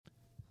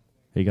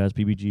Hey guys,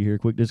 PBG here.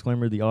 Quick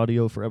disclaimer, the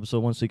audio for episode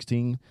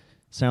 116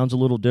 sounds a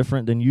little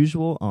different than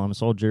usual.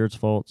 It's all Jared's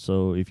fault,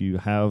 so if you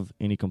have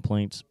any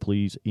complaints,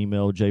 please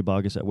email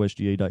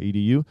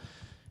jbogus@westga.edu.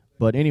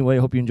 But anyway, I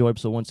hope you enjoy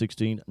episode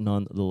 116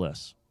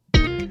 nonetheless.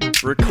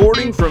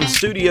 Recording from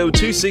Studio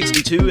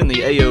 262 in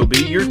the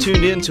AOB, you're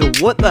tuned in to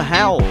What the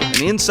Howl,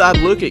 an inside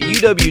look at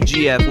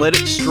UWG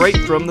athletics straight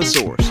from the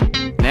source.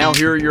 Now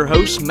here are your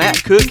hosts,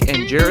 Matt Cook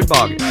and Jared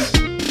Bogus.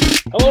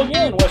 Hello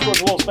again, West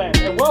Georgia Wolves fans,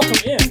 and welcome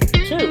in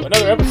to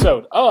another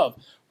episode of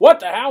What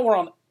the Howl. We're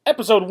on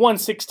episode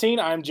 116.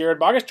 I'm Jared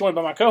Bogus, joined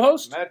by my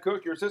co-host, Matt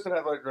Cook, your assistant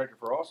athletic director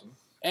for Awesome.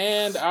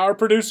 And our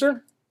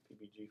producer,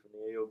 PBG from the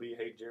AOB.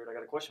 Hey, Jared, I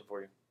got a question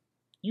for you.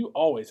 You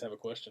always have a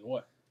question.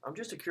 What? I'm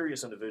just a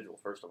curious individual,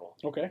 first of all.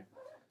 Okay.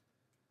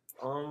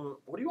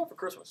 What do you want for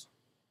Christmas?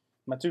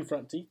 My two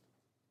front teeth.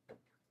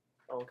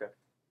 Oh, okay.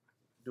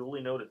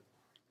 Duly noted.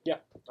 Yeah.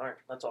 All right,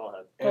 that's all I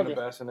had. And Okay.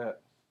 the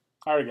bassinet.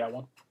 I already got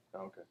one,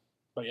 Oh, okay.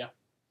 but yeah,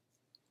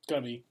 it's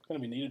gonna be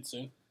needed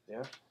soon.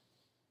 Yeah?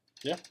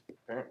 Yeah.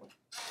 Apparently.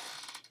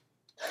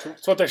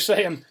 That's what they're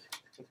saying.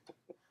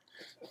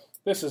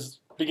 This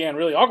began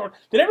really awkward.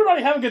 Did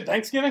everybody have a good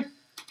Thanksgiving?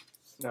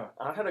 No.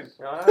 I had a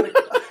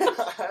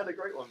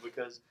great one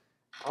because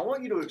I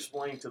want you to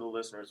explain to the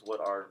listeners what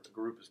our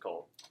group is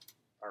called,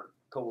 our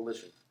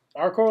coalition.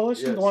 Our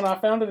coalition, Yes. the one I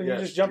founded, and Yes,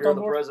 you just jumped you're on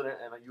the board. president,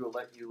 and you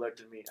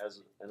elected me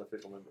as an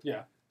official member.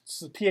 Yeah. It's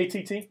the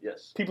PATT,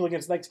 Yes. People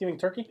Against Thanksgiving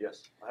Turkey.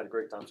 Yes. I had a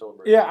great time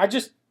celebrating. Yeah,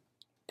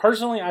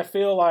 personally, I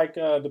feel like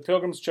the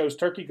Pilgrims chose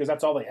turkey because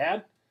that's all they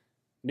had.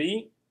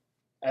 Me,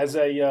 as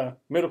a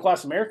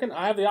middle-class American,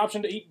 I have the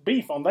option to eat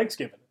beef on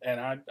Thanksgiving, and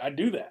I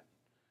do that.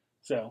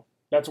 So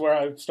that's where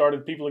I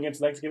started People Against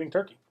Thanksgiving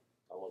Turkey.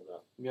 I love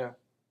that. Yeah.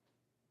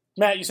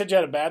 Matt, you said you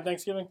had a bad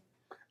Thanksgiving?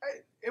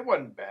 It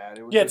wasn't bad.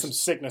 It was You had just, some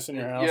sickness in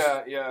your house.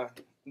 Yeah.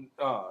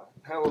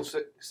 Had a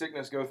little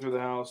sickness go through the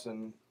house,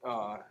 and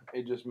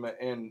it just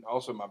and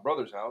also my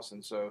brother's house,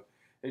 and so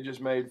it just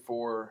made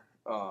for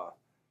a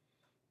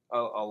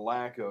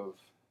lack of.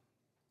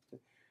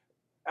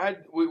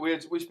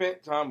 We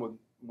spent time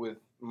with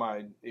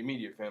my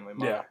immediate family,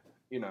 Yeah.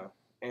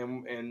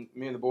 and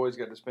me and the boys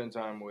got to spend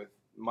time with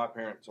my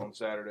parents on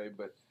Saturday,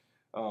 but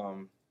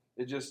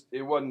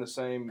it wasn't the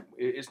same.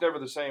 It's never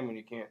the same when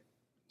you're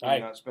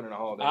not spending a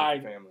holiday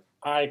with your family.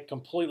 I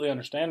completely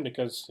understand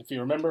because if you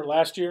remember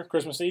last year,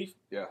 Christmas Eve,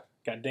 Yeah.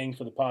 got dinged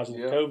for the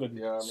positive Yeah, COVID.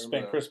 yeah, I remember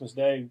spent that. Christmas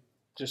Day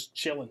just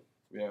chilling.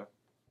 Yeah,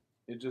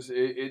 it just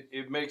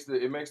it makes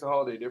the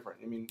holiday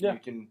different. I mean, Yeah. you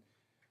can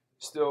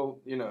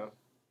still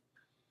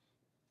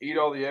eat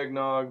all the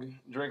eggnog,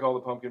 drink all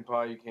the pumpkin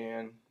pie you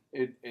can.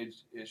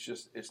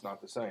 It's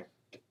not the same.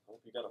 I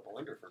hope you got a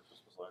blender for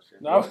Christmas last year.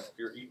 No. If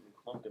you're eating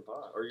pumpkin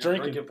pie, or you're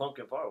Drinking. drinking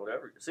pumpkin pie,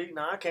 whatever. See,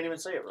 now I can't even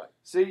say it right.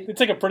 See, It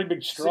took a pretty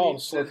big straw to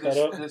slip that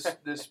up.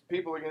 this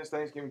People Against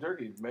Thanksgiving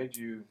Turkey made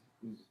you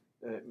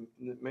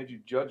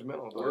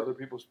judgmental to other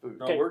people's food.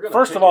 No, Okay, we're gonna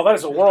first of pick all, it. that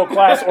is a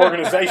world-class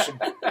organization.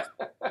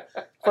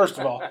 First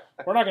of all,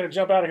 we're not going to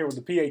jump out of here with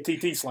the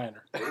PATT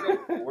slander.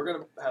 We're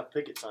gonna have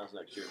picket signs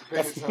next year.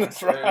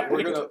 That's right.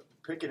 We're gonna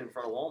picket in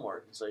front of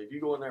Walmart and say, if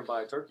you go in there and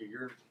buy a turkey,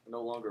 you're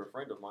no longer a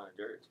friend of mine and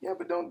Jared's. Yeah,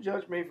 but don't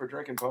judge me for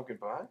drinking pumpkin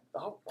pie.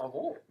 I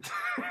won't.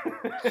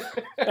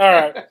 All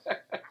right.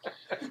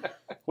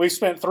 We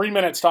spent 3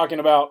 minutes talking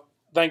about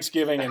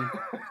Thanksgiving,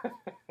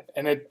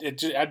 and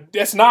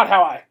it's not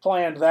how I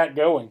planned that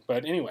going.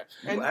 But anyway,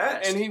 And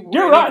asked. he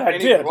You're right, I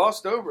and did. he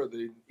glossed over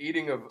the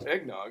eating of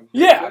eggnog.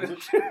 Yeah.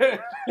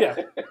 yeah,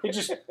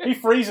 he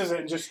freezes it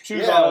and just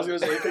chews Yeah, I on was it. gonna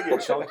say it could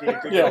get chunky,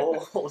 it could Yeah. get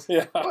old.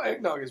 Yeah, Well,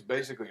 eggnog is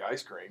basically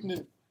ice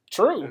cream.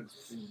 true.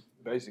 That's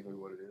basically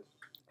what it is.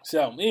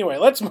 So anyway,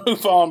 let's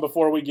move on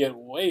before we get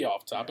way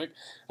off topic.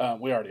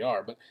 We already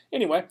are, but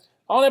anyway,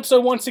 on episode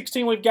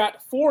 116, we've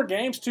got 4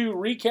 games to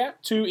recap,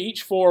 2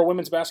 each for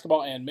women's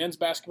basketball and men's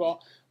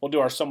basketball. We'll do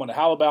our someone to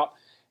howl about,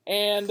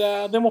 and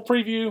then we'll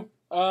preview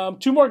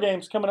 2 more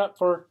games coming up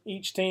for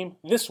each team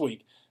this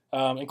week,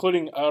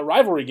 including a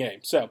rivalry game.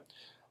 So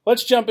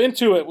let's jump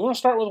into it. We want to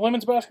start with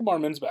women's basketball or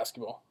men's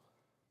basketball.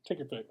 Take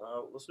your pick.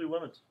 Let's do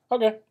women's.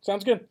 Okay,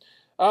 sounds good.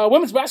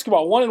 Women's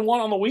basketball, 1-1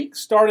 on the week.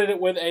 Started it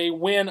with a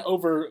win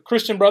over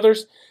Christian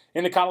Brothers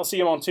in the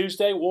Coliseum on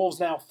Tuesday. Wolves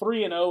now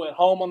 3-0 at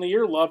home on the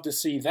year. Love to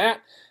see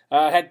that.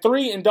 Had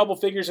 3 in double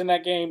figures in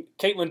that game.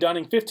 Caitlin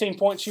Dunning, 15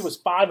 points. She was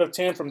 5 of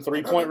 10 from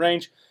three-point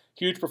range.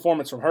 Huge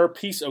performance from her.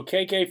 Peace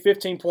Okeke,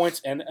 15 points,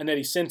 and Annette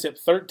Sentip,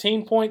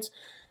 13 points.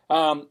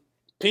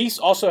 Peace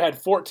also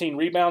had 14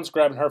 rebounds,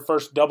 grabbing her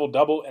first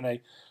double-double in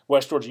a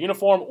West Georgia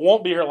uniform.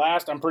 Won't be her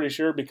last, I'm pretty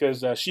sure,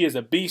 because she is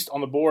a beast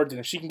on the boards, and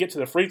if she can get to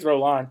the free throw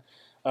line,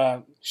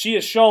 she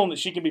has shown that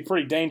she can be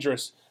pretty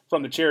dangerous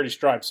from the charity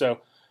stripe.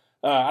 So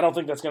I don't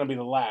think that's going to be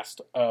the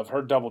last of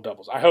her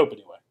double-doubles. I hope,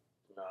 anyway.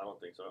 No, I don't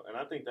think so. And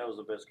I think that was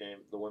the best game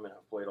the women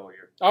have played all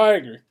year. I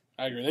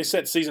agree. They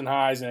set season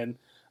highs and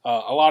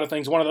a lot of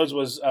things. One of those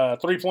was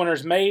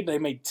three-pointers made. They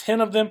made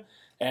 10 of them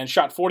and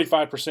shot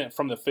 45%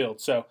 from the field.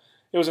 So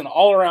it was an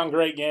all-around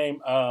great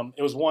game.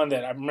 It was one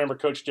that I remember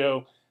Coach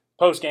Joe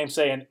post-game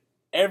saying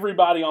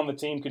everybody on the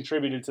team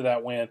contributed to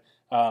that win.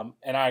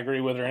 And I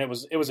agree with her. And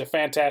it was a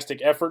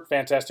fantastic effort,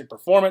 fantastic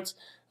performance.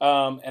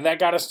 And that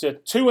got us to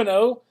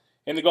 2-0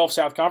 in the Gulf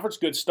South Conference.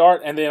 Good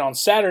start. And then on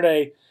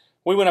Saturday,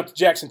 we went up to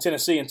Jackson,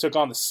 Tennessee, and took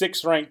on the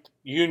 6th-ranked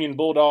Union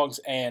Bulldogs,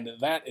 and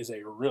that is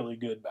a really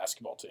good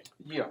basketball team.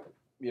 Yeah,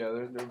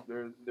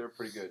 they're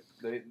pretty good.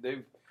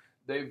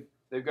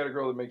 They've got a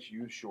girl that makes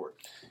you short.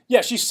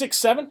 Yeah, she's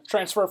 6'7",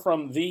 transfer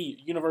from the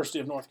University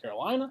of North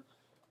Carolina.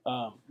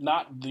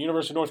 Not the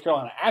University of North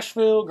Carolina,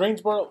 Asheville,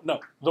 Greensboro.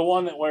 No, the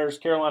one that wears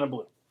Carolina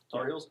blue.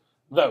 Tar Heels?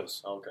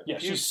 Those. Oh, okay. Yeah,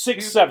 she's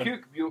 6'7".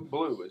 Puke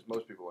blue, as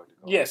most people like to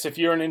call it. Yes, if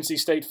you're an NC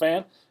State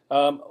fan,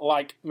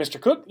 like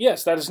Mr. Cook,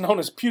 yes, that is known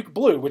as puke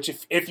blue, which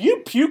if you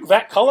puke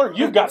that color,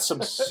 you've got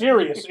some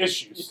serious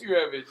issues. You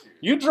have issues.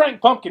 You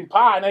drank pumpkin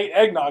pie and ate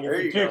eggnog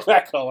if you puke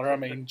that color. I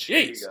mean,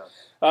 jeez.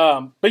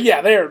 But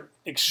yeah, they're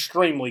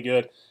extremely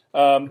good.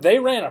 They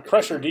ran a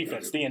pressure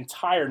defense the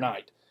entire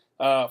night.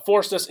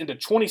 Forced us into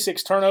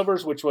 26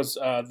 turnovers, which was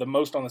the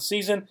most on the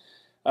season.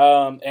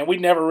 And we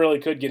never really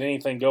could get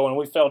anything going.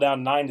 We fell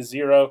down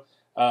 9-0.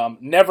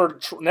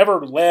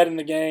 Never led in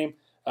the game.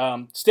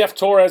 Steph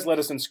Torres led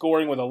us in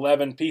scoring with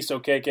 11. Piso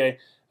Keke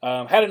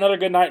had another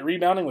good night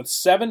rebounding with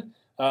 7.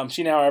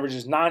 She now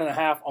averages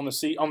 9.5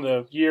 on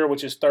the year,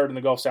 which is 3rd in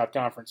the Gulf South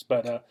Conference.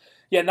 But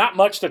yeah, not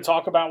much to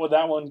talk about with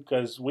that one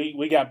because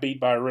we got beat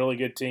by a really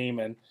good team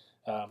and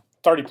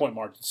 30-point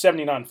margin.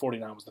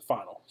 79-49 was the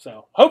final.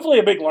 So hopefully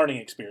a big learning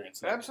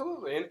experience.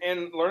 Absolutely,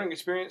 and learning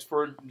experience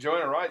for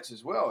Joanna Wrights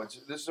as well.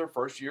 This is her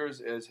first year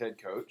as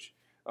head coach.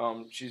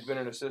 She's been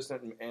an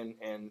assistant,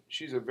 and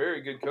she's a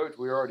very good coach.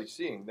 We're already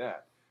seeing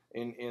that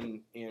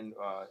in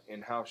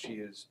how she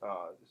has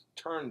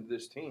turned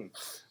this team.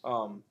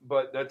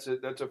 But that's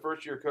a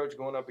first year coach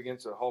going up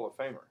against a Hall of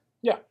Famer.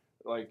 Yeah.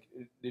 Like,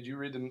 did you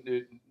read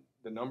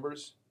the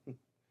numbers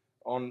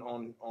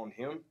on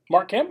him?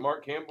 Mark Campbell?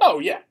 Mark Campbell. Oh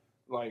yeah.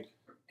 Like,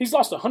 he's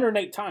lost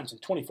 108 times in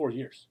 24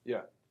 years.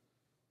 Yeah.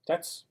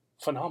 That's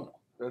phenomenal.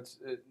 That's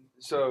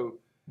so.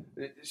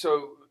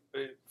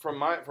 From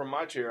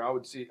my chair, I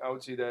would see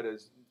that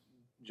as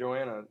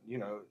Joanna,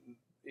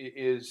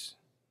 is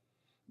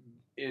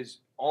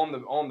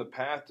on the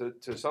path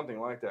to something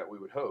like that. We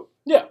would hope.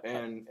 Yeah.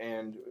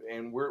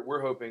 And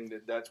we're hoping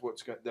that's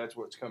what's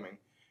coming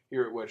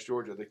here at West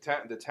Georgia. The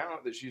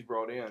talent that she's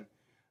brought in,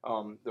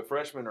 the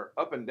freshmen are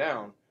up and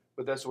down,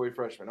 but that's the way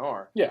freshmen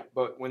are. Yeah.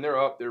 But when they're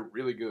up, they're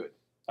really good.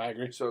 I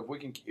agree. So if we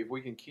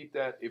can keep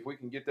that, if we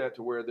can get that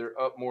to where they're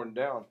up more than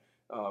down,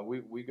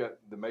 we got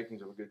the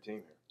makings of a good team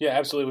here. Yeah,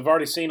 absolutely. We've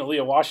already seen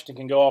Aaliyah Washington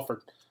can go off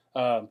for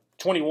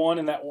 21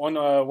 in that one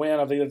win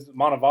of the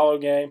Montevallo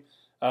game.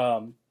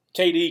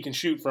 KD can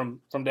shoot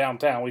from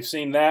downtown. We've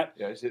seen that.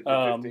 Yeah, he's hit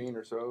for 15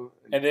 or so.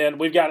 And then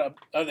we've got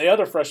the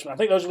other freshmen. I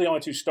think those are the only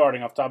 2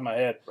 starting off the top of my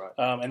head. Right.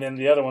 And then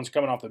the other ones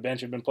coming off the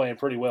bench have been playing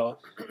pretty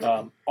well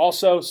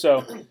also.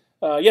 So,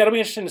 yeah, it'll be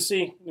interesting to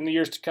see in the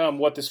years to come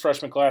what this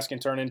freshman class can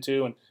turn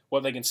into and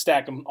what they can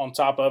stack them on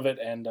top of it.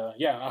 And,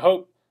 yeah, I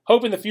hope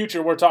in the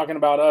future we're talking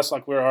about us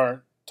like we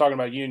are talking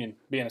about Union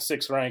being a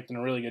 6th ranked and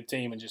a really good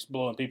team and just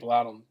blowing people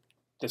out on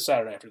this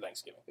Saturday after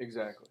Thanksgiving.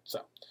 Exactly. So,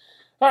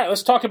 all right,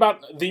 let's talk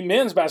about the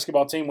men's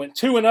basketball team. Went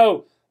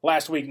 2-0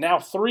 last week, now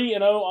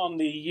 3-0 on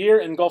the year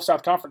in Gulf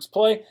South Conference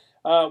play.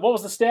 What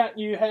was the stat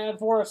you had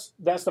for us?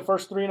 That's the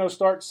first 3-0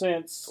 start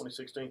since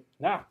 2016.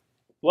 Nah,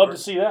 love to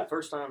see that.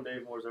 First time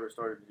Dave Moore's ever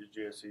started his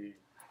GSC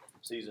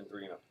season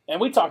 3-0.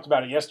 And we talked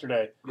about it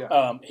yesterday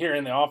Yeah. Here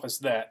in the office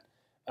that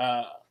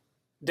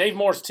Dave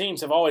Moore's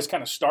teams have always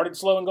kind of started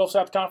slow in Gulf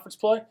South Conference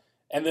play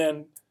and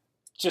then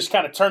just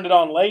kind of turned it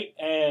on late.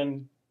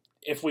 And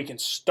if we can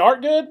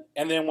start good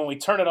and then when we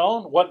turn it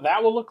on, what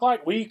that will look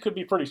like, we could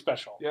be pretty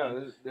special.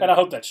 Yeah. And I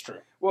hope that's true.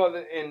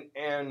 Well,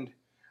 and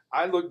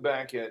I look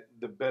back at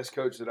the best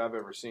coach that I've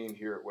ever seen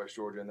here at West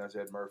Georgia, and that's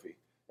Ed Murphy.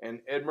 And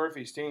Ed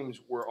Murphy's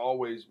teams were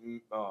always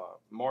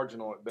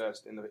marginal at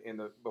best in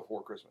the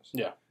before Christmas.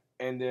 Yeah.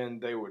 And then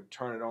they would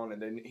turn it on,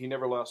 and then he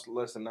never lost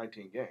less than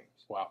 19 games.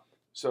 Wow.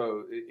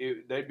 So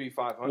they'd be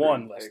 500.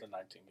 One less than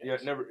 19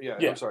 games. Yeah, never. Yeah,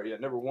 I'm sorry. Yeah,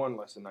 never won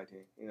less than 19.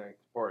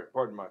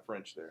 Pardon my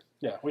French there.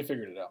 Yeah, we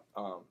figured it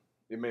out.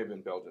 It may have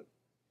been Belgian.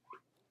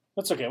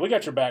 That's okay. We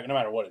got your back no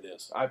matter what it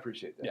is. I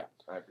appreciate that. Yeah,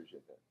 I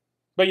appreciate that.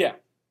 But yeah,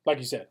 like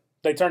you said,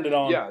 they turned it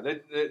on. Yeah,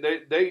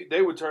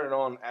 they would turn it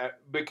on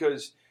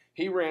because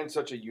he ran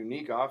such a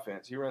unique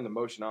offense. He ran the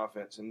motion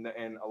offense, and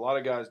a lot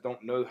of guys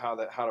don't know how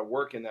to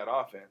work in that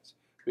offense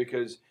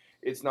because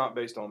it's not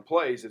based on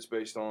plays. It's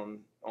based on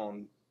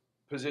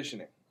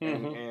positioning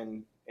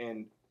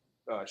and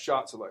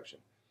shot selection.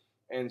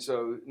 And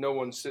so no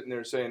one's sitting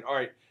there saying, "All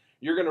right,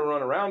 you're going to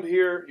run around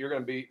here.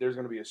 There's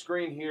going to be a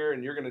screen here,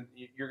 and you're going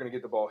to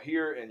get the ball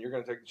here, and you're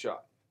going to take the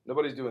shot."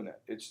 Nobody's doing that.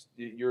 It's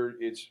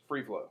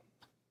free flow,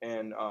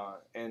 and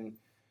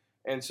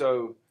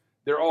so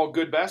they're all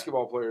good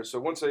basketball players. So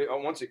once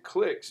it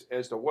clicks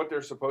as to what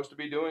they're supposed to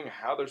be doing,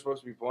 how they're supposed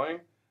to be playing,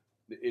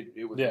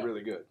 it was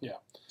really good. Yeah.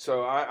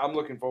 So I'm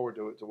looking forward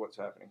to what's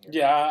happening here.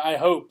 Yeah, I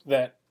hope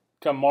that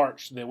come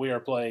March that we are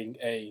playing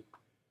a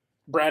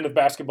brand of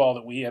basketball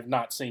that we have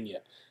not seen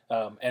yet.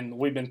 And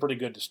we've been pretty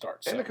good to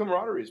start. So. And the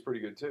camaraderie is pretty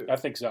good, too. I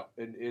think so.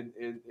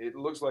 It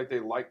looks like they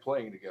like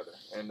playing together,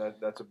 and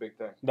that's a big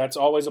thing. That's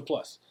always a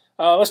plus.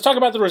 Let's talk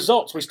about the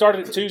results. We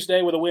started it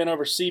Tuesday with a win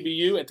over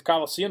CBU at the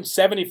Coliseum,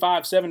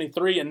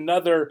 75-73,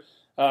 another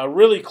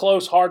really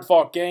close,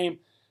 hard-fought game.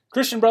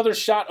 Christian Brothers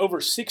shot over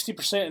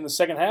 60% in the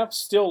second half,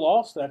 still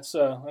lost. That's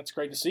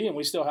great to see, and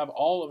we still have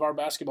all of our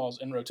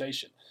basketballs in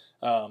rotation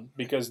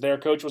because their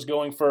coach was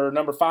going for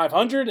number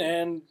 500,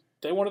 and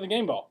they wanted the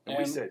game ball. And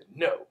we said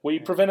no. We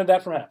prevented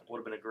that from happening. Would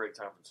have been a great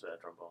time for sad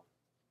trombone.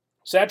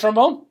 Sad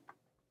trombone?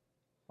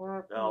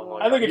 Oh,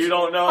 I think it's, you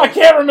don't know. I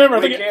can't remember.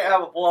 We can't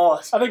have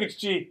applause. I think it's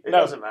G. It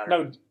doesn't matter.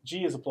 No,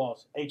 G is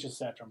applause. H is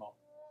sad trombone.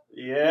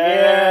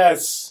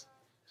 Yes.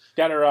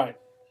 Got it right.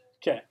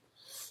 Okay.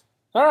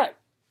 All right.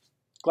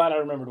 Glad I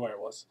remembered where it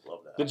was. Love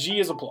that. The G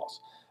is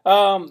applause.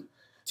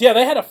 Yeah,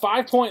 they had a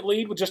 5-point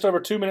lead with just over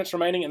 2 minutes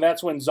remaining, and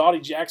that's when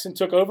Zoddy Jackson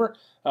took over.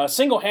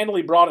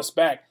 Single-handedly brought us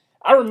back.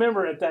 I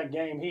remember at that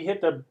game, he hit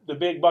the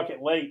big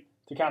bucket late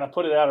to kind of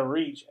put it out of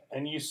reach,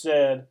 and you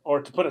said,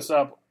 or to put us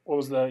up,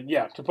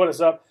 to put us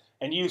up,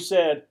 and you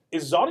said,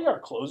 is Zoddy our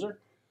closer?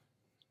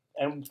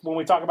 And when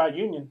we talk about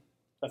Union,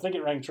 I think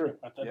it rang true.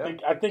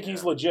 I think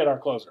he's legit our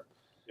closer.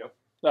 Yep.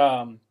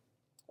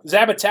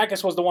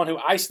 Zabatakis was the one who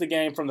iced the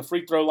game from the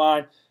free throw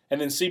line,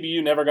 and then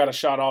CBU never got a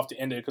shot off to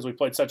end it because we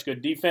played such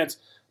good defense.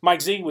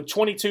 Mike Z with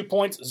 22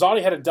 points.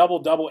 Zoddy had a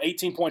double-double,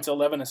 18 points,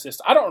 11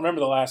 assists. I don't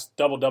remember the last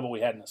double-double we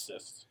had in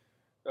assists.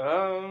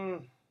 I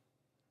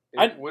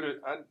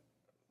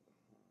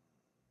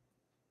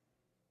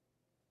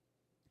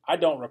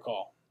don't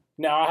recall.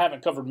 Now, I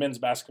haven't covered men's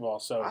basketball,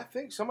 so I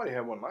think somebody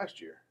had one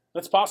last year.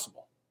 That's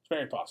possible. It's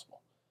very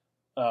possible.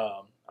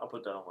 I'll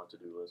put that on my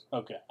to-do list.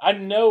 Okay. I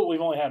know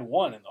we've only had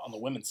one on the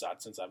women's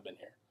side since I've been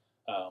here,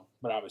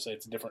 but obviously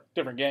it's a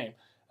different game.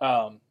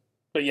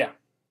 But yeah,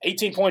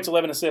 18 points,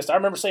 11 assists. I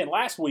remember saying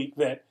last week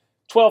that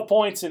 12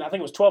 points, and I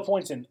think it was 12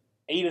 points and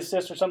 8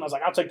 assists or something. I was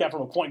like, I'll take that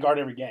from a point guard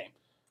every game.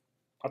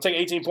 I'll take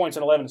 18 points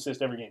and 11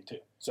 assists every game too.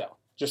 So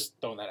just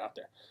throwing that out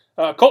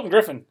there. Colton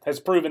Griffin has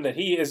proven that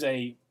he is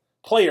a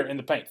player in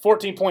the paint.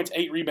 14 points,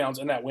 8 rebounds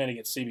in that win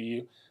against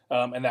CBU,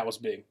 and that was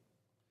big.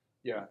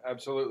 Yeah,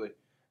 absolutely.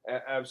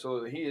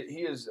 Absolutely,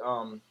 he is.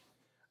 I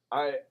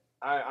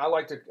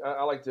like to.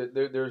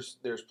 There's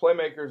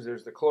playmakers,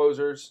 there's the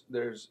closers,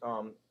 there's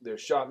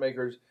shot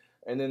makers,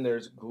 and then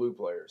there's glue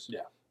players.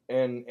 Yeah.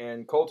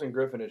 And Colton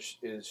Griffin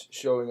is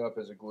showing up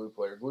as a glue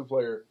player. Glue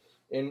player,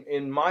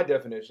 in my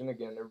definition,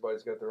 again,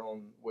 everybody's got their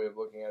own way of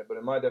looking at it, but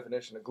in my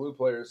definition, a glue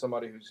player is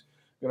somebody who's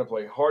going to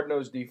play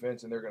hard-nosed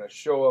defense, and they're going to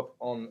show up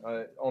on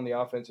the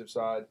offensive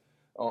side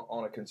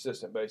on a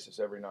consistent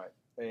basis every night,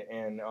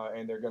 and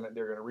they're going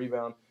to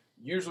rebound.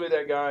 Usually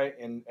that guy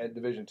at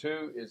Division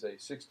II is a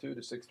 6'2" to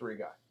 6'3"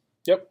 guy.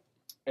 Yep.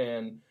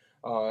 And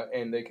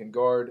they can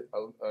guard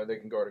a guard, they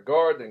can guard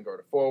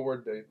a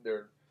forward.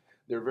 They're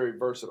very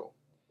versatile.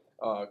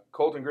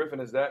 Colton Griffin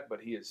is that, but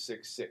he is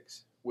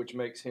 6'6", which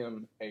makes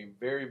him a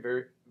very,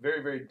 very,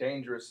 very, very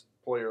dangerous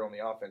player on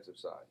the offensive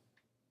side.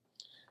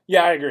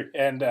 Yeah, I agree.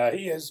 And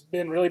he has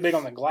been really big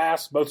on the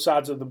glass, both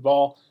sides of the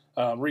ball,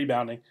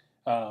 rebounding.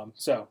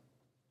 So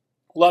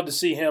love to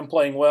see him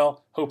playing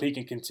well. Hope he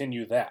can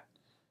continue that.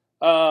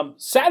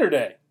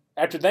 Saturday,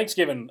 after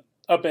Thanksgiving,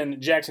 up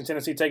in Jackson,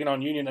 Tennessee, taking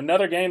on Union.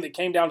 Another game that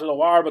came down to the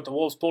wire, but the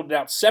Wolves pulled it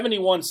out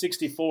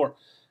 71-64.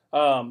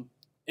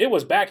 It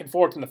was back and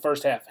forth in the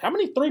first half. How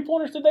many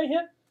three-pointers did they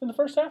hit in the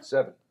first half?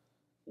 7.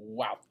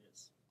 Wow.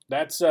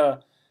 That's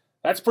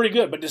pretty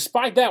good. But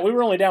despite that, we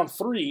were only down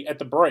 3 at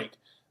the break.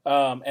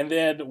 And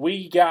then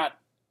we got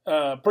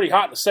pretty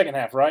hot in the second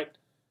half, right?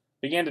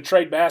 Began to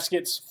trade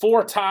baskets.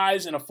 4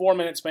 ties in a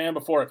 4-minute span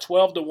before a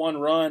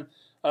 12-1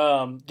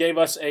 run gave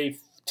us a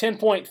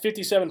 10-point,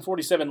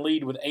 57-47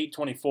 lead with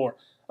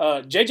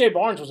 8:24. J.J.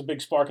 Barnes was a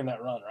big spark in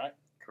that run, right?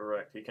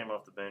 Correct. He came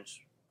off the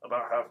bench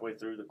about halfway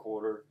through the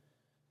quarter.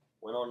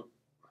 Went on,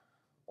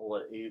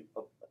 he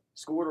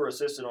scored or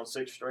assisted on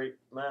 6 straight,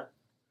 Matt?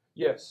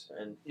 Yes.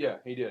 And yeah,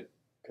 he did.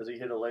 Because he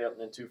hit a layup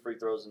and then 2 free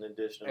throws and then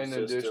dished and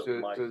then dished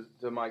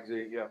to Mike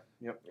Z. Yeah.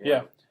 Yep.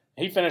 Yeah.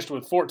 He finished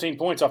with 14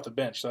 points off the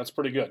bench, so that's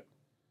pretty good.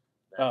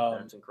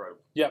 That's incredible.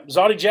 Yeah,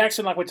 Zoddy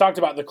Jackson, like we talked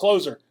about, the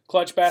closer,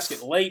 clutch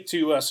basket late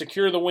to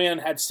secure the win,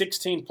 had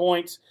 16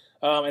 points.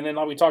 And then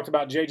like we talked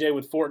about, JJ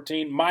with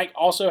 14. Mike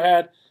also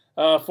had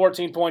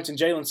 14 points, and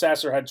Jalen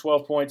Sasser had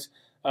 12 points.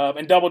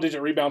 And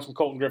double-digit rebounds from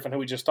Colton Griffin, who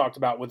we just talked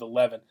about, with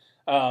 11.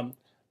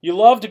 You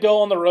love to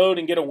go on the road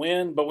and get a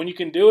win, but when you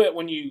can do it,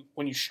 when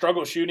you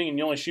struggle shooting and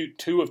you only shoot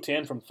 2 of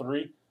 10 from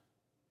 3,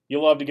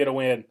 you love to get a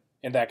win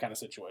in that kind of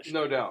situation.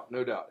 No doubt.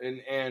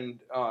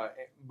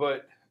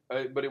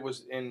 But it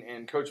was,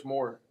 and Coach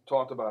Moore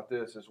talked about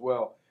this as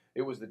well.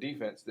 It was the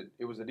defense that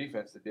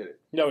did it.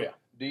 Oh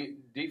yeah.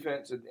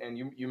 Defense, and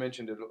you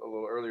mentioned it a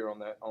little earlier on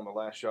the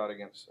last shot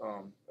against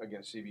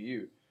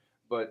CBU,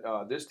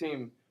 but this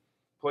team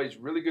plays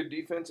really good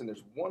defense. And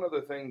there's one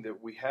other thing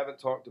that we haven't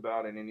talked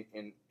about in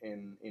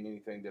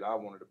anything that I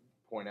wanted to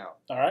point out.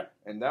 All right.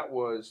 And that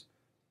was,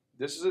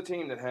 this is a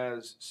team that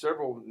has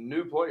several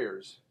new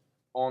players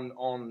on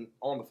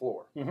the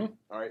floor. Mm-hmm.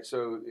 All right.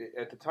 So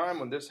at the time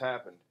when this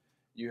happened,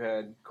 you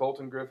had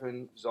Colton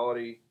Griffin,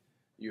 Zoddy,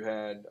 you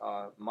had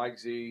Mike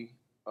Z,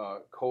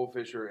 Cole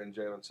Fisher, and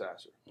Jalen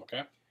Sasser.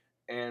 Okay.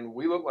 And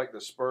we looked like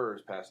the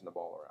Spurs passing the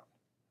ball around.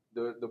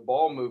 The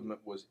ball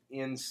movement was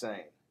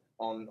insane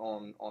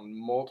on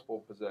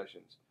multiple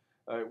possessions.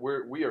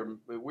 We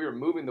are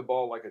moving the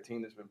ball like a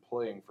team that's been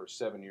playing for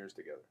 7 years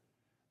together,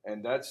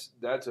 and that's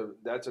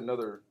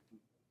another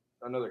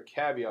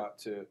caveat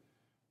to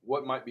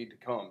what might be to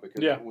come,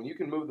 because when you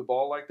can move the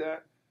ball like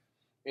that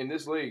in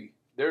this league,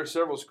 there are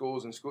several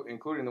schools,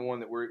 including the one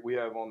that we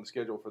have on the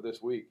schedule for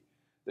this week,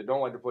 that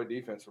don't like to play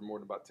defense for more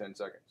than about 10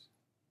 seconds.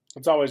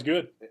 It's always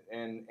good.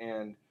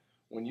 And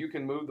when you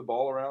can move the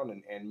ball around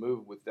and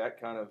move with that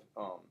kind of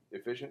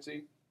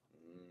efficiency.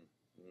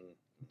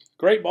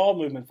 Great ball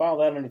movement. File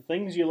that under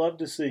things you love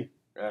to see.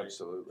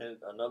 Absolutely. And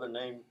another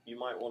name you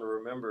might want to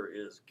remember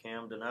is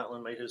Cam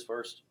Donatland made his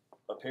first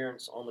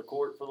appearance on the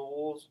court for the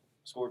Wolves.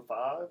 Scored 5,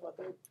 I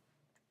think.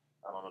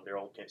 I don't know.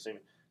 Daryl can't see me.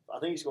 I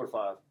think he scored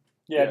 5.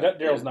 Yeah,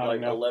 Daryl's not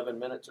like 11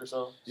 minutes or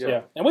so.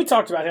 Yeah. And we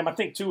talked about him, I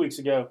think, 2 weeks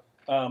ago,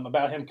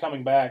 about him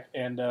coming back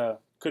and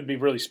could be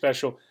really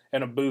special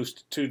and a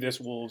boost to this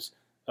Wolves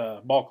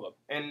ball club.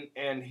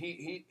 And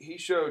he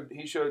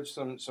showed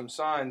some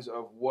signs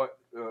of what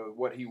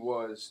he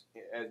was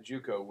at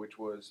JUCO, which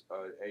was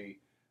a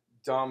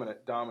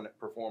dominant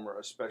performer,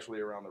 especially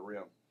around the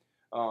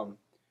rim.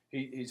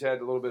 He's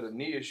had a little bit of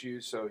knee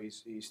issues, so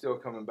he's still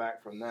coming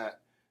back from that,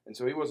 and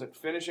so he wasn't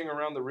finishing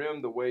around the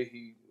rim the way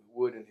he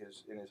would in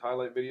his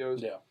highlight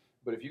videos. Yeah.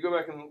 But if you go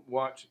back and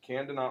watch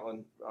Cam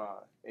Donatland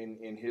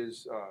in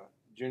his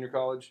junior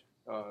college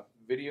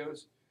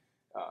videos,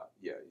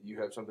 you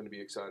have something to be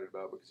excited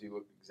about, because he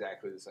looked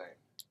exactly the same.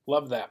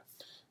 Love that.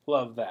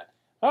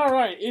 All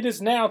right, it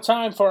is now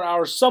time for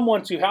our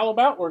Someone to Howl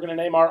About. We're going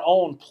to name our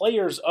own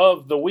Players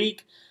of the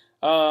Week.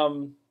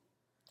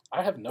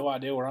 I have no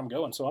idea where I'm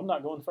going, so I'm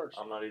not going first.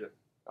 I'm not either.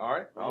 All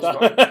right, I'll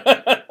start.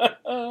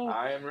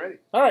 I am ready.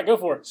 All right, go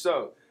for it.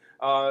 So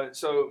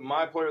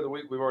my Player of the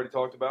Week we've already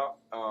talked about.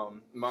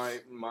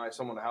 My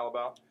Someone to Howl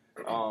About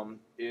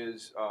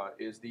is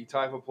the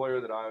type of player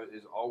that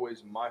is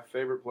always my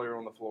favorite player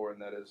on the floor,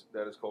 and that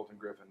is Colton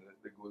Griffin,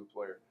 the glue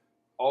player.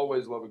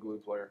 Always love a glue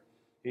player.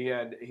 He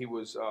had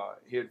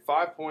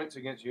 5 points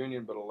against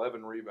Union, but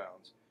 11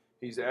 rebounds.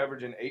 He's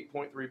averaging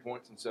 8.3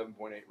 points and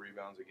 7.8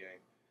 rebounds a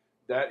game.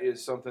 That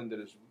is something that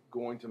is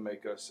going to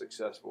make us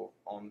successful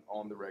on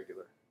the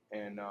regular.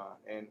 And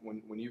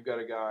when you've got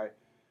a guy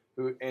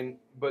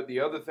but the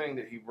other thing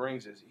that he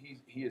brings is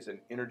he is an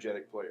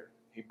energetic player.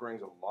 He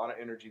brings a lot of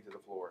energy to the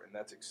floor, and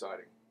that's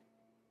exciting.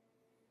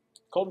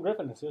 Colton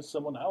Griffin is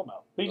Someone to Howl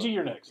About. BG,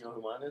 you're next. You know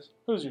who mine is?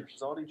 Who's yours?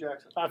 Zoddy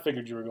Jackson. I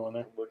figured you were going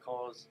there.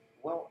 Because,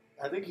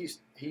 I think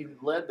he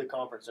led the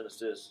conference in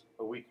assists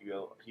a week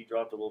ago. He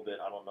dropped a little bit.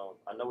 I don't know.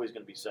 I know he's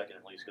going to be second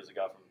at least, because the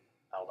guy from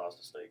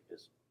Valdosta State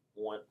is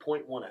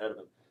 1.1 ahead of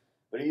him.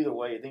 But either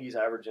way, I think he's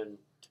averaging,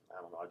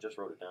 I don't know, I just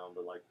wrote it down,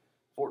 but like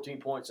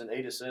 14 points and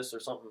 8 assists or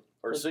something,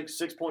 or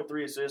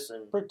 6.3 assists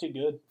and pretty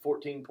good,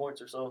 14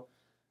 points or so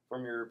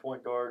from your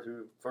point guard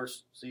who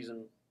first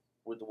season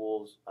with the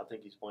Wolves. I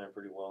think he's playing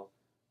pretty well,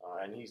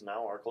 and he's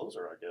now our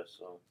closer, I guess.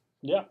 So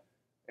yeah,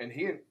 and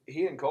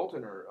he and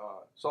Colton are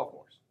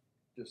sophomores,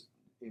 just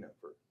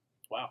for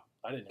wow,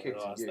 I didn't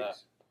realize that.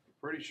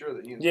 Pretty sure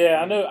that he.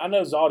 I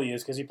know Zoddy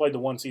is, because he played the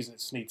one season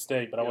at Snead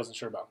State, but I wasn't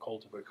sure about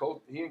Colton. But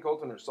he and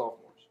Colton are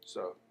sophomores,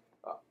 so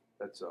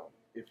that's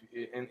if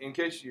in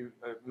case you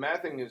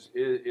mathing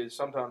is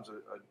sometimes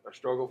a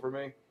struggle for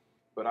me,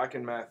 but I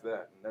can math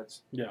that, and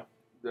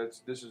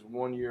this is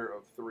 1 year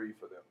of 3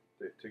 for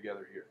them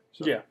together here.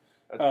 So that's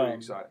pretty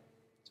exciting.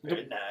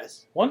 Very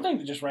nice. One thing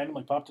that just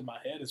randomly popped in my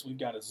head is we've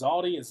got a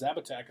Zoddy, a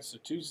Zabatakis, so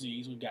 2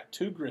 Z's. We've got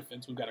 2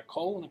 Griffins. We've got a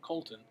Cole and a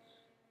Colton.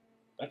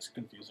 That's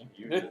confusing.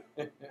 You got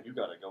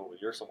to go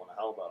with your Someone to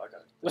Howl About.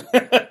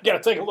 I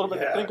got to take a little bit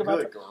to think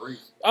about it.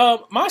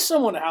 My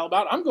Someone to Howl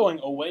About, I'm going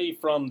away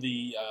from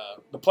the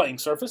playing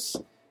surface.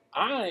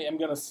 I am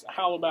going to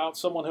howl about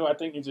someone who I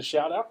think needs a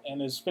shout-out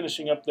and is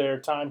finishing up their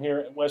time here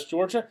at West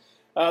Georgia.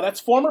 That's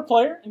former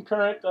player and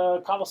current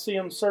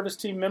Coliseum service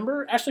team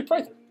member, Ashley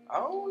Prather.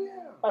 Oh, yeah.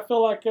 I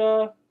feel like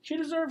she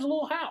deserves a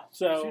little howl.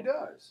 So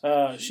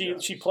she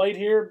does. She played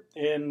here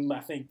in, I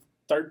think,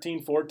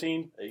 13,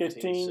 14, 15.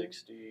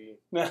 1860.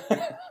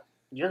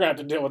 You're going to have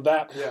to deal with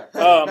that.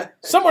 Yeah.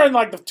 Somewhere in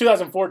like the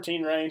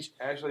 2014 range.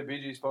 Actually,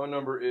 BG's phone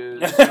number is...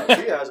 She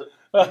has it.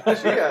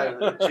 She has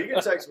it. She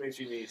can text me if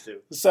she needs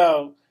to.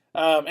 So,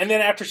 and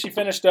then after she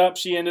finished up,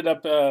 she ended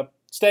up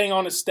staying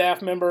on as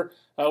staff member,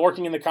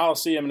 working in the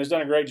Coliseum, and has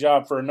done a great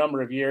job for a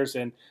number of years.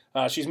 And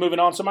she's moving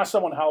on. So my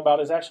Someone to Howl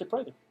About is Ashley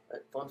Prather.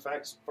 Fun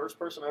facts, first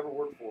person I ever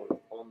worked for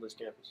on this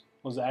campus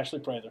was Ashley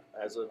Prather.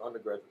 As an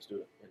undergraduate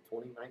student in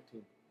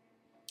 2019.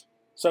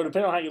 So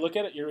depending on how you look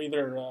at it,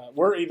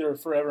 we're either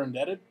forever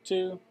indebted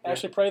to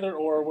Ashley Prather,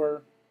 or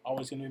we're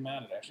always going to be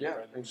mad at Ashley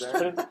Prather.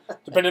 Exactly.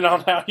 Depending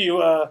on how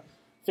you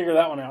figure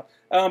that one out.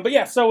 But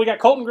yeah, so we got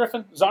Colton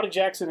Griffin, Zoddy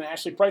Jackson, and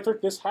Ashley Prather.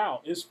 This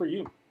howl is for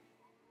you.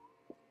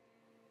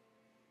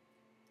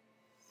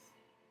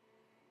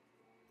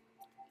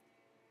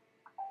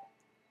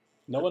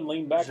 No one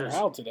leaned back and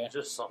howled today.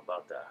 Just something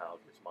about that howl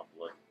gets my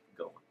blood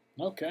going.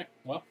 Okay.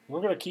 Well,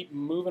 we're going to keep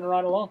moving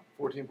right along.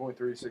 14.3,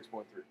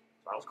 6.3.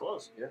 I was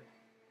close. Yeah.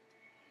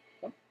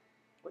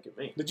 Look at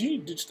me. Did you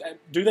just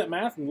do that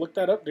math and look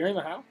that up during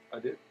the howl? I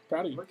did.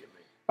 Proud of you. Look at me.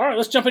 All right,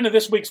 let's jump into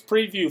this week's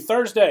preview.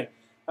 Thursday,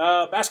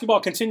 basketball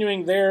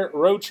continuing their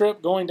road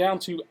trip, going down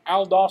to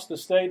Valdosta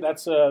State.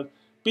 That's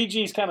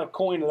BG's kind of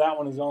coined that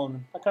one his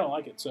own. I kind of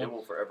like it. So It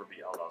will forever be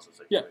Valdosta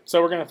State. yeah,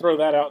 so we're going to throw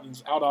that out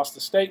as Valdosta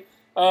State.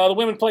 The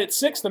women play at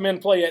 6. The men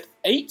play at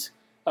 8.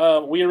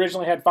 We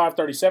originally had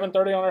 5:30,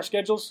 7:30 on our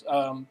schedules,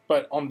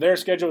 but on their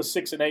schedule is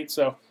 6 and 8.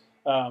 So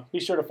be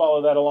sure to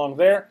follow that along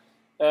there.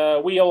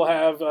 We'll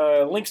have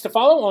links to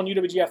follow on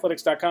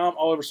uwgathletics.com.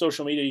 All over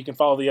social media, you can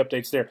follow the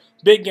updates there.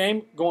 Big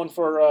game, going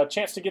for a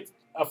chance to get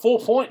a full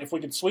point if we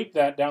could sweep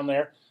that down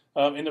there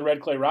in the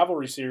Red Clay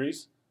Rivalry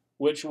Series,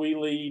 which we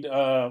lead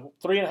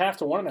 3.5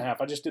 to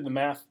 1.5. I just did the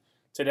math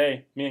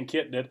today. Me and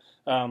Kit did.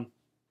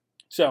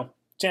 So,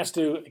 chance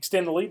to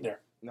extend the lead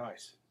there.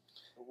 Nice.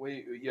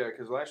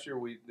 Because last year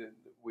we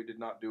did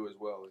not do as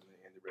well in the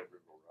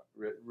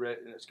Red River.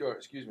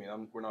 Excuse me,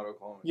 we're not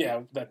Oklahoma.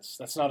 Yeah,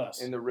 that's not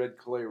us. In the Red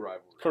Clay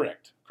rivalry.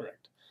 Correct.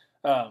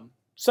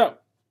 So,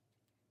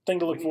 thing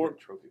to look We need for. a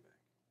trophy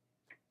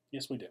back.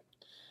 Yes, we do.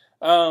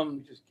 We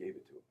just gave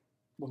it to him.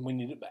 When we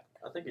need it back.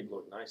 I think it'd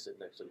look nice sitting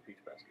next to the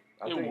peach basket.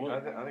 I It think would.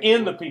 it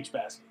In the would. peach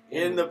basket.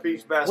 In the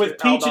peach basket. With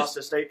peaches-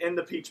 Valdosta State in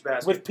the peach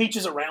basket. With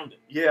peaches around it.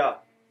 Yeah.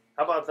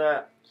 How about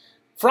that?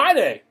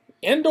 Friday,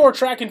 indoor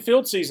track and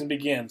field season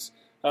begins.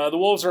 The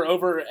Wolves are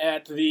over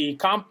at the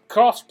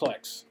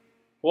Crossplex.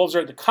 Wolves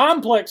are at the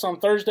Complex on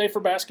Thursday for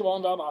basketball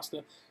in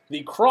Valdosta.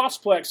 The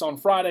Crossplex on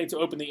Friday to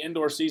open the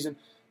indoor season.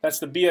 That's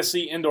the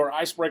BSC Indoor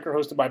Icebreaker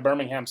hosted by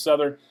Birmingham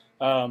Southern.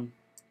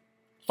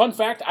 Fun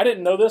fact, I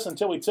didn't know this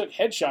until we took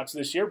headshots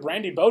this year.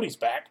 Brandy Bodie's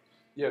back.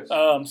 Yes.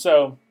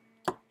 So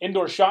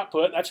indoor shot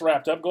put, that's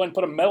wrapped up. Go ahead and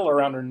put a medal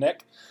around her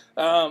neck.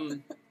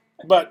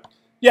 But,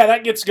 yeah,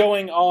 that gets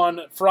going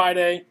on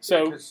Friday.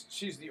 So 'Cause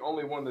she's the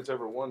only one that's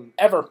ever won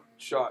ever.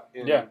 shot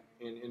in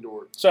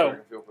indoor So- track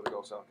and field for the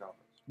Gulf South Conference.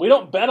 We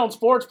don't bet on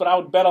sports, but I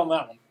would bet on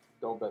that one.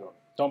 Don't bet on it.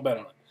 Don't bet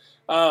on it.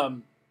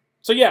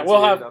 So yeah,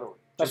 we'll have. NCAA.org.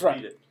 That's Just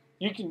right. beat it.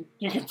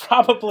 You can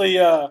probably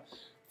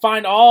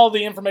find all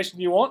the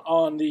information you want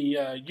on the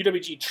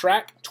UWG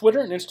Track Twitter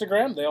and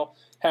Instagram. They'll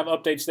have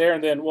updates there,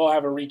 and then we'll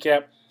have a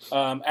recap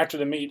after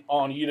the meet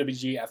on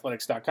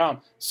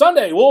uwgathletics.com.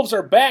 Sunday, Wolves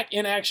are back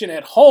in action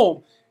at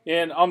home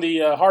on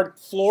the on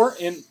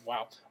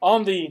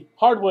the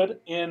hardwood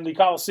in the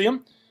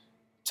Coliseum.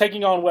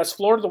 Taking on West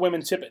Florida. The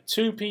women tip at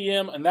 2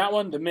 p.m. and that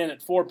one, the men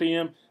at 4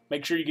 p.m.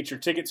 Make sure you get your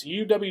tickets.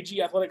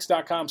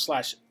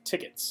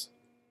 uwgathletics.com/tickets.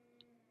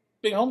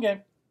 Big home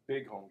game.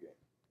 Big home game.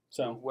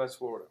 So West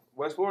Florida.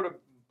 West Florida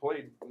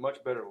played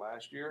much better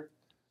last year,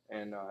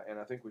 and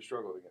I think we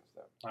struggled against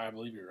them. I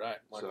believe you're right.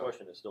 My So-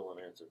 question is still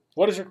unanswered.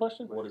 What is your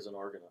question? What is an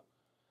Argonaut?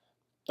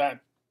 I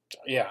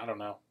don't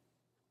know.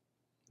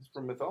 It's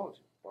from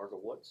mythology, Argo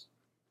what's?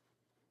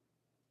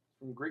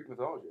 from Greek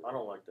mythology. I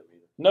don't like them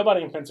either.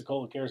 Nobody in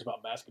Pensacola cares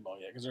about basketball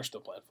yet because they're still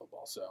playing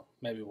football. So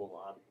maybe we'll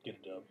get a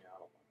dub. Yeah, I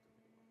don't like them.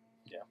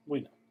 Yeah, we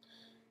know.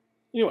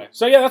 Anyway,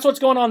 so yeah, that's what's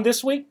going on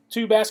this week.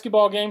 2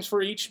 basketball games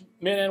for each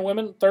men and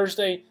women.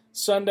 Thursday,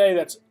 Sunday.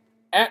 That's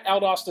at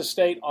Valdosta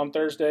State on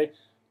Thursday.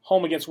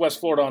 Home against West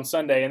Florida on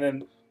Sunday. And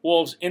then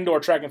Wolves indoor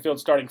track and field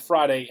starting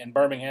Friday in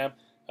Birmingham.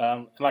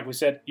 And like we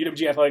said,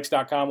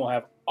 uwgathletics.com will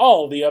have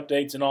all the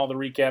updates and all the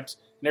recaps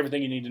and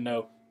everything you need to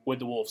know with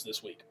the Wolves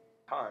this week.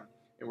 Time,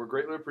 and we're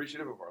greatly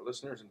appreciative of our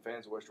listeners and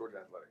fans of West Georgia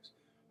Athletics.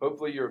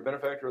 Hopefully you're a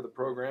benefactor of the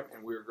program,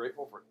 and we are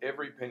grateful for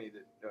every penny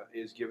that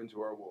is given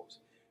to our Wolves.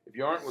 If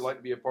you aren't, would like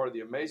to be a part of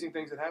the amazing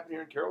things that happen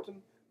here in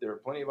Carrollton, there are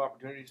plenty of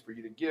opportunities for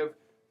you to give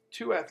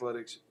to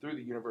athletics through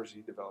the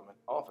University Development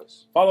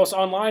Office. Follow us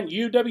online,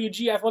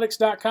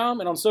 uwgathletics.com,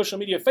 and on social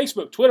media,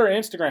 Facebook, Twitter,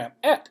 and Instagram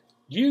at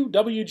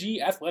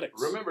UWG Athletics.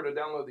 Remember to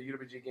download the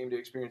UWG Game Day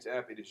Experience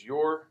app. It is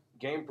your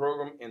game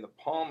program in the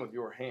palm of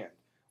your hand.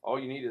 All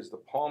you need is the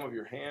palm of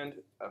your hand,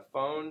 a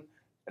phone,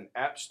 an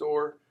app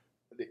store,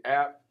 the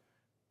app,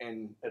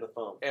 and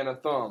a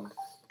thumb.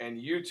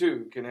 And you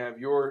too can have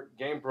your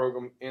game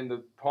program in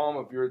the palm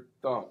of your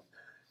thumb.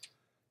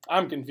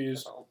 I'm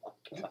confused. Oh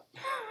my God.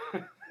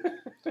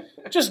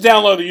 Just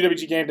download the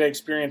UWG Game Day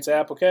Experience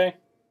app, okay?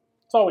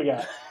 That's all we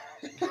got.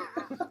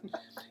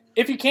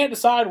 If you can't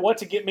decide what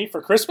to get me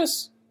for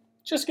Christmas,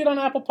 just get on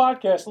Apple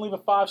Podcasts and leave a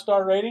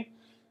 5-star rating.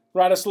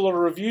 Write us a little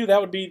review. That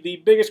would be the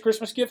biggest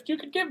Christmas gift you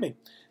could give me.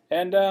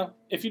 And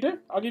if you do,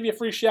 I'll give you a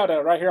free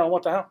shout-out right here on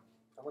What the Hell.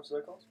 How much does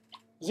that cost?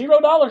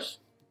 $0.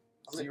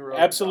 $0.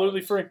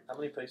 Absolutely free. How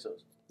many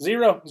pesos?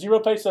 Zero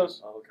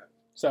pesos. Oh, okay.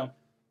 So,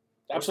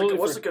 absolutely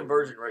What's free. the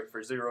conversion rate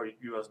for $0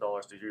 US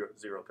to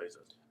 0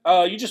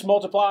 pesos? You just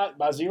multiply it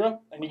by 0,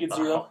 and you get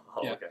 0.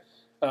 Oh, Yeah. okay.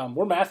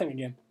 We're mathing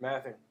again.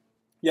 Mathing.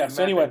 Yeah,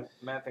 so anyway,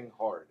 Mathing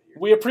hard here.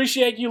 we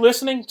appreciate you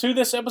listening to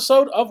this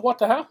episode of What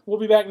the Hell. We'll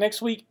be back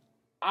next week.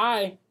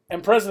 I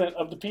am president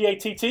of the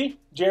PATT,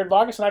 Jared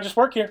Vargas, and I just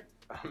work here.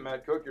 I'm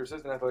Matt Cook, your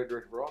assistant athletic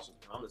director for Austin.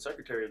 I'm the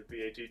secretary of the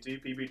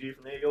PATT PBG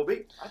from the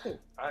AOB.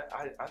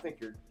 I think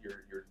you're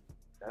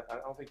I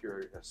don't think you're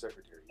a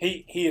secretary.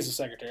 He is a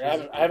secretary.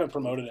 I haven't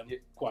promoted him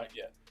quite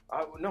yet.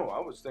 I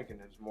was thinking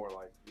it was more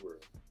like you were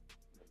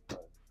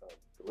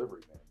a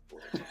delivery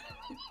man.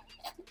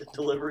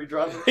 Delivery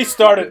driver. He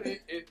started.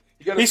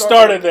 He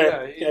started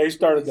there. Yeah, he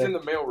started there. He's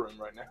in the mailroom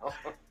right now,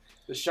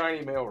 the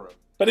shiny mailroom.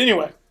 But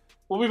anyway,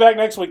 we'll be back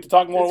next week to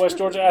talk more West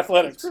Georgia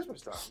athletics. It's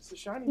Christmas time. It's the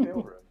shiny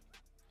mailroom.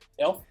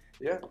 Elf.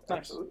 Yeah, nice.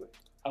 Absolutely.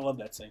 I love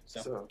that scene.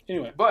 So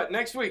anyway, but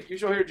next week you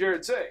shall hear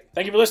Jared say,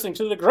 "Thank you for listening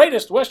to the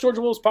greatest West Georgia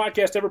Wolves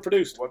podcast ever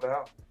produced." What the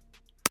hell?